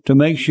important to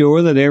make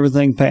sure that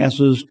everything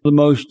passes the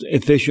most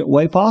efficient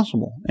way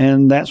possible.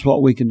 And that's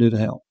what we can do to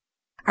help.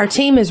 Our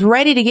team is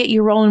ready to get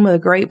you rolling with a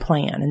great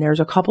plan. And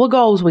there's a couple of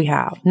goals we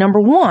have. Number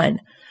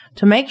one,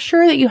 to make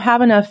sure that you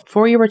have enough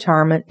for your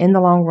retirement in the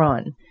long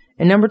run.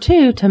 And number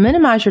two, to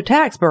minimize your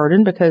tax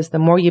burden, because the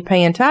more you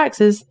pay in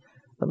taxes,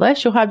 the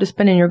less you'll have to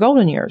spend in your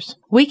golden years.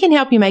 We can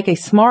help you make a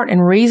smart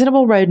and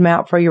reasonable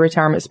roadmap for your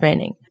retirement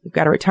spending. We've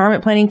got a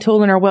retirement planning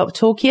tool in our Wealth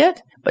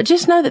Toolkit. But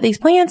just know that these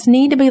plans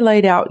need to be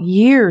laid out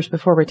years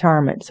before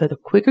retirement. So the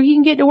quicker you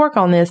can get to work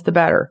on this, the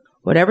better.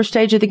 Whatever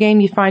stage of the game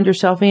you find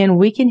yourself in,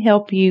 we can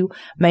help you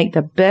make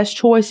the best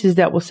choices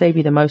that will save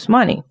you the most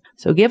money.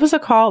 So give us a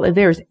call if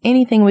there's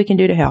anything we can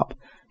do to help.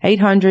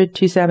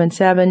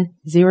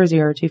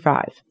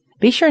 800-277-0025.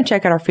 Be sure and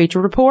check out our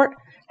feature report,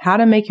 How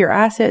to Make Your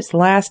Assets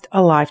Last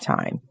a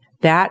Lifetime.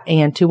 That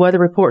and 2 other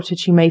reports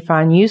that you may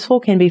find useful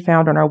can be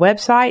found on our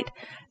website,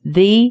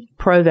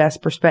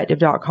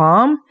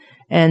 theprovestperspective.com.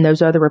 And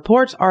those other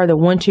reports are the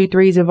 1, 2,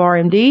 3s of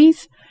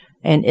RMDs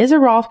and is a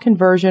Roth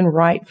conversion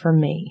right for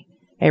me.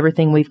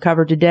 Everything we've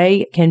covered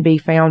today can be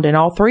found in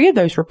all 3 of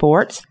those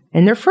reports,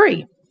 and they're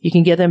free. You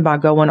can get them by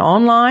going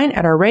online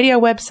at our radio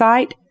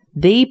website,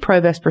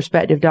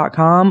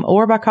 theprovestperspective.com,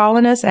 or by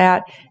calling us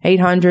at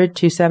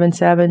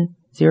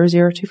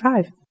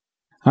 800-277-0025.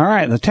 All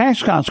right, the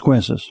tax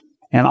consequences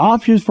and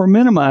options for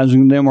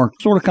minimizing them are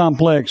sort of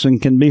complex and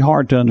can be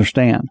hard to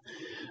understand.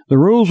 The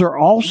rules are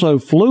also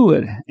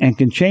fluid and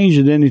can change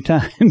at any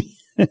time,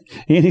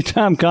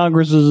 anytime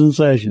Congress is in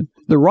session.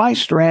 The right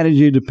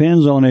strategy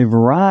depends on a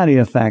variety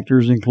of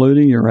factors,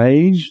 including your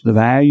age, the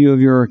value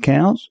of your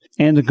accounts,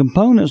 and the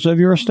components of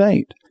your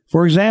estate.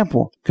 For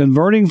example,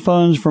 converting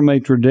funds from a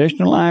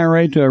traditional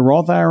IRA to a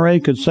Roth IRA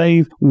could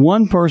save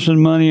one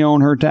person money on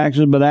her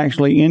taxes, but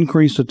actually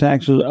increase the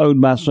taxes owed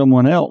by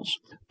someone else.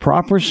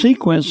 Proper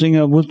sequencing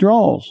of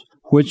withdrawals,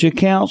 which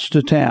accounts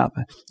to tap,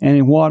 and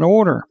in what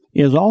order,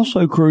 is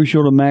also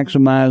crucial to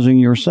maximizing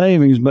your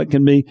savings, but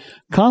can be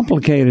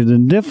complicated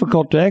and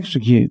difficult to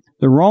execute.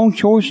 The wrong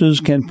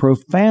choices can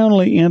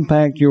profoundly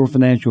impact your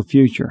financial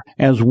future,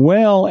 as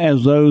well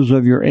as those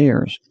of your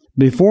heirs.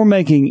 Before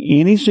making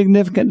any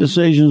significant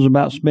decisions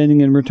about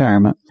spending in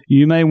retirement,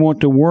 you may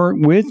want to work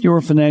with your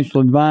financial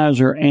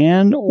advisor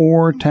and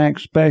or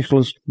tax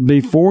specialist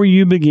before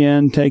you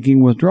begin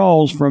taking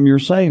withdrawals from your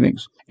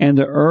savings. And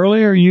the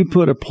earlier you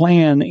put a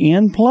plan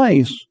in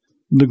place,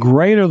 the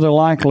greater the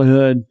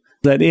likelihood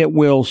that it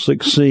will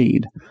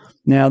succeed.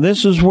 Now,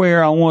 this is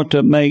where I want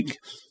to make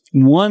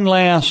one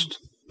last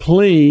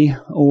plea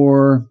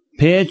or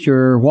pitch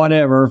or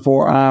whatever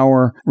for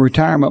our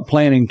retirement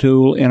planning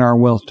tool in our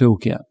Wealth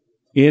Toolkit.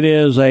 It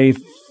is a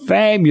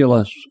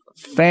fabulous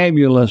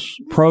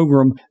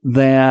program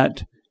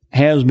that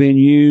has been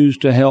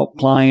used to help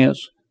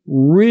clients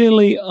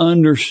really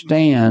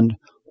understand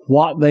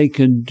what they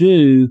can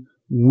do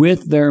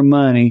with their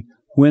money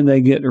when they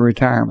get to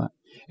retirement.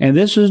 And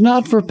this is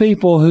not for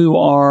people who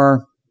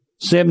are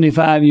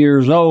 75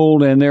 years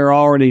old and they're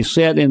already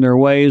set in their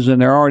ways and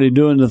they're already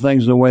doing the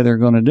things the way they're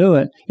going to do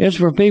it. It's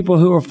for people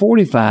who are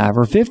 45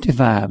 or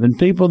 55 and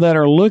people that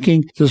are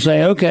looking to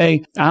say,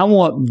 okay, I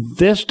want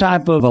this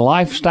type of a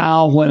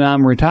lifestyle when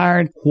I'm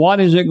retired. What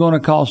is it going to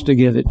cost to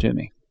give it to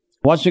me?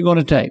 What's it going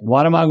to take?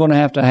 What am I going to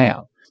have?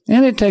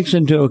 And it takes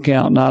into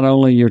account not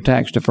only your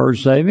tax-deferred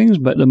savings,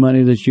 but the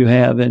money that you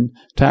have in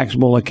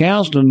taxable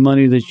accounts, the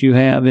money that you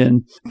have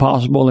in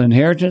possible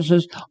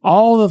inheritances,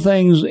 all the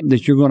things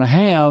that you're going to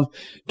have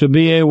to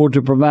be able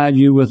to provide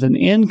you with an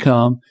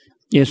income.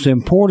 It's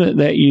important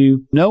that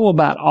you know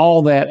about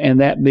all that and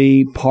that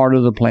be part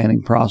of the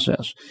planning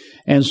process.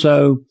 And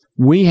so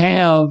we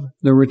have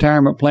the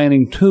retirement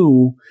planning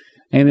tool,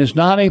 and it's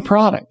not a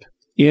product.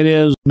 It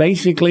is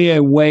basically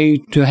a way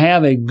to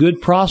have a good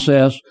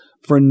process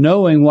for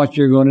knowing what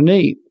you're going to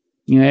need.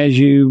 As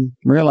you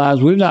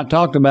realize, we've not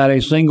talked about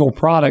a single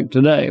product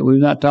today. We've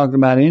not talked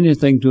about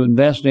anything to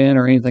invest in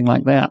or anything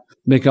like that,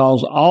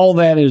 because all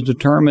that is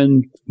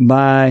determined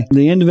by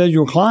the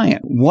individual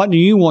client. What do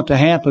you want to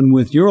happen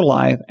with your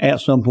life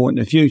at some point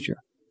in the future?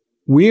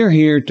 We're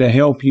here to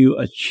help you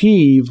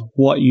achieve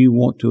what you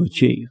want to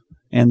achieve.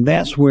 And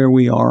that's where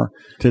we are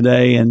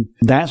today. And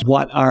that's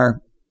what our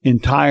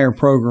entire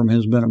program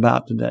has been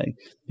about today,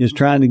 is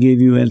trying to give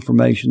you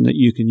information that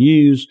you can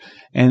use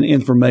and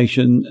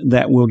information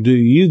that will do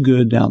you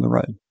good down the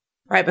road.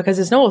 Right, because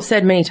as Noel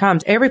said many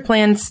times, every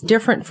plan's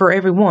different for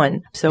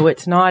everyone. So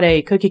it's not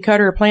a cookie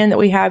cutter plan that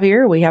we have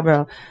here. We have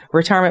a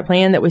retirement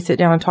plan that we sit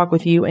down and talk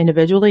with you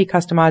individually,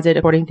 customize it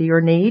according to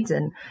your needs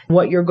and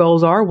what your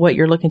goals are, what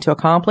you're looking to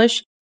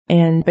accomplish.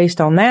 And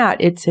based on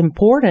that, it's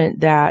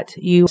important that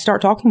you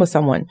start talking with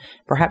someone.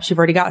 Perhaps you've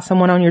already got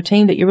someone on your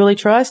team that you really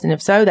trust. And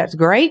if so, that's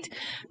great,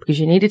 because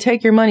you need to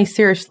take your money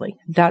seriously.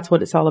 That's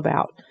what it's all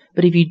about.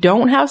 But if you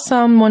don't have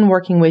someone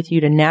working with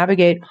you to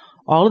navigate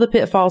all of the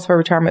pitfalls for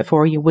retirement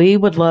for you, we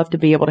would love to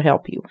be able to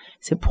help you.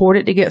 It's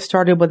important to get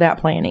started with that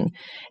planning.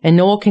 And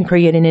Noel can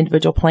create an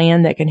individual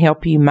plan that can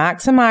help you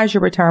maximize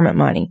your retirement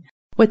money.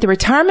 With the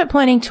retirement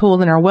planning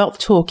tool in our wealth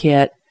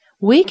toolkit,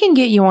 we can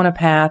get you on a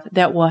path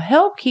that will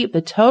help keep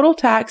the total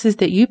taxes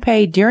that you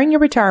pay during your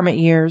retirement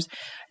years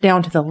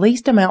down to the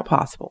least amount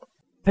possible,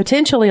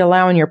 potentially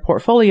allowing your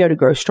portfolio to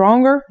grow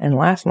stronger and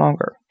last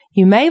longer.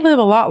 You may live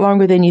a lot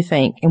longer than you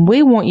think, and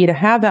we want you to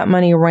have that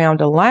money around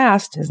to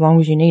last as long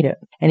as you need it.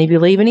 And if you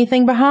leave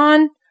anything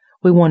behind,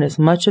 we want as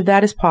much of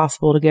that as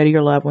possible to go to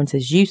your loved ones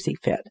as you see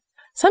fit.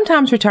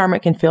 Sometimes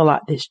retirement can feel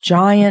like this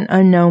giant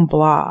unknown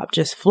blob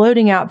just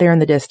floating out there in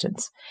the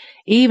distance,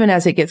 even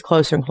as it gets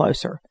closer and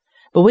closer.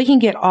 But we can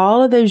get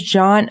all of those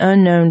giant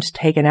unknowns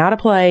taken out of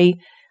play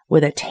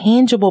with a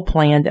tangible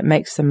plan that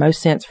makes the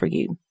most sense for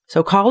you.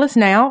 So call us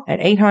now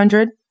at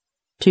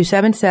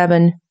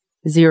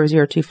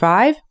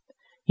 800-277-0025.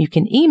 You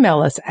can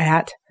email us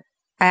at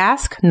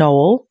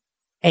asknoel,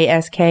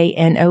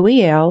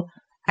 ASKNOEL,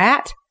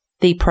 at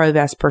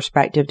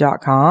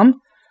theprovestperspective.com.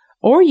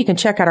 Or you can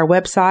check out our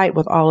website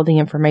with all of the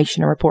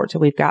information and reports that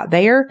we've got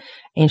there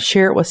and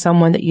share it with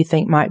someone that you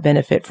think might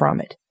benefit from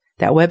it.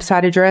 That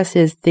website address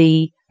is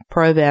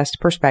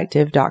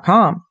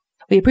theprovestperspective.com.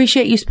 We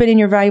appreciate you spending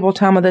your valuable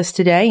time with us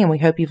today, and we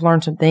hope you've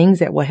learned some things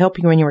that will help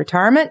you in your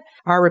retirement.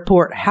 Our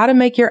report, How to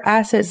Make Your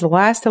Assets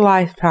Last a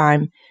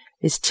Lifetime,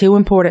 is too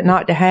important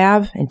not to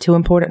have and too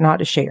important not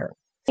to share.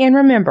 And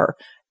remember,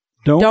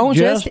 don't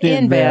just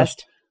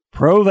invest,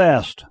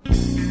 Provest.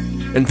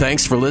 And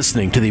thanks for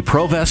listening to the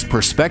Provest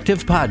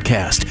Perspective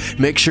Podcast.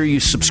 Make sure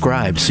you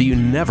subscribe so you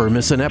never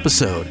miss an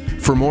episode.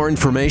 For more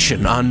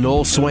information on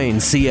Noel Swain,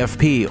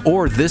 CFP,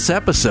 or this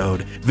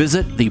episode,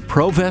 visit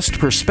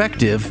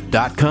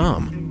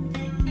theprovestperspective.com.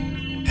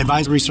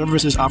 Advisory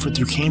services offered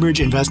through Cambridge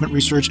Investment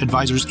Research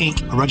Advisors,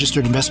 Inc., a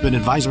registered investment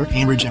advisor.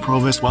 Cambridge and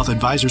Provest Wealth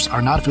Advisors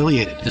are not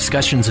affiliated.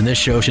 Discussions in this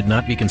show should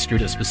not be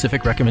construed as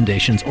specific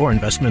recommendations or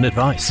investment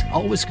advice.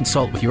 Always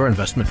consult with your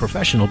investment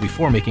professional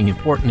before making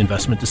important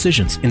investment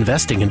decisions.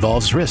 Investing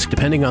involves risk.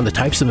 Depending on the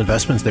types of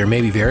investments, there may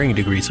be varying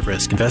degrees of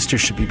risk.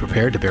 Investors should be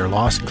prepared to bear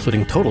loss,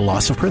 including total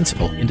loss of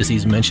principal.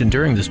 Indices mentioned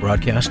during this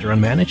broadcast are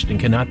unmanaged and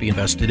cannot be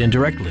invested in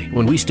directly.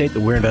 When we state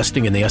that we're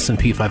investing in the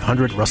S&P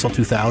 500, Russell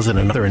 2000,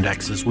 and other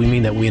indexes, we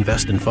mean that we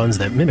invest in funds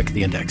that mimic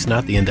the index,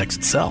 not the index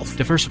itself.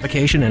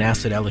 Diversification and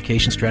asset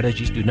allocation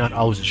strategies do not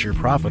always assure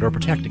profit or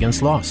protect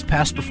against loss.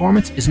 Past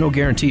performance is no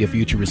guarantee of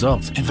future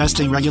results.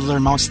 Investing regular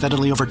amounts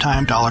steadily over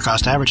time, dollar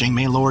cost averaging,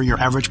 may lower your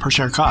average per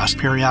share cost.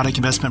 Periodic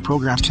investment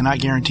programs cannot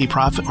guarantee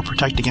profit or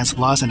protect against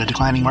loss in a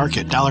declining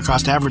market. Dollar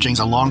cost averaging is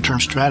a long-term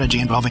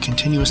strategy involving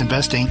continuous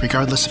investing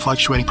regardless of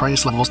fluctuating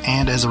price levels,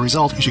 and as a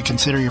result, you should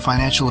consider your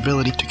financial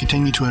ability to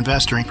continue to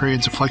invest during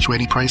periods of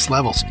fluctuating price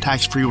levels.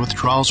 Tax-free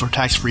withdrawals or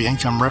tax-free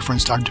income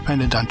referenced are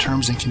dependent on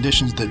terms and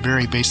conditions that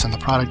vary based on the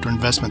product or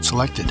investment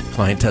selected.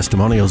 Client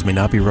testimonials may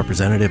not be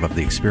representative of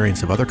the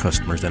experience of other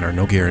customers and are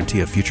no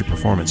guarantee of future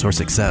performance or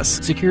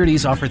success.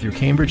 Securities offered through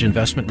Cambridge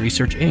Investment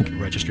Research, Inc.,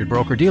 registered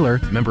broker-dealer,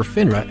 member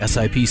FINRA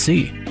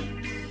SIPC.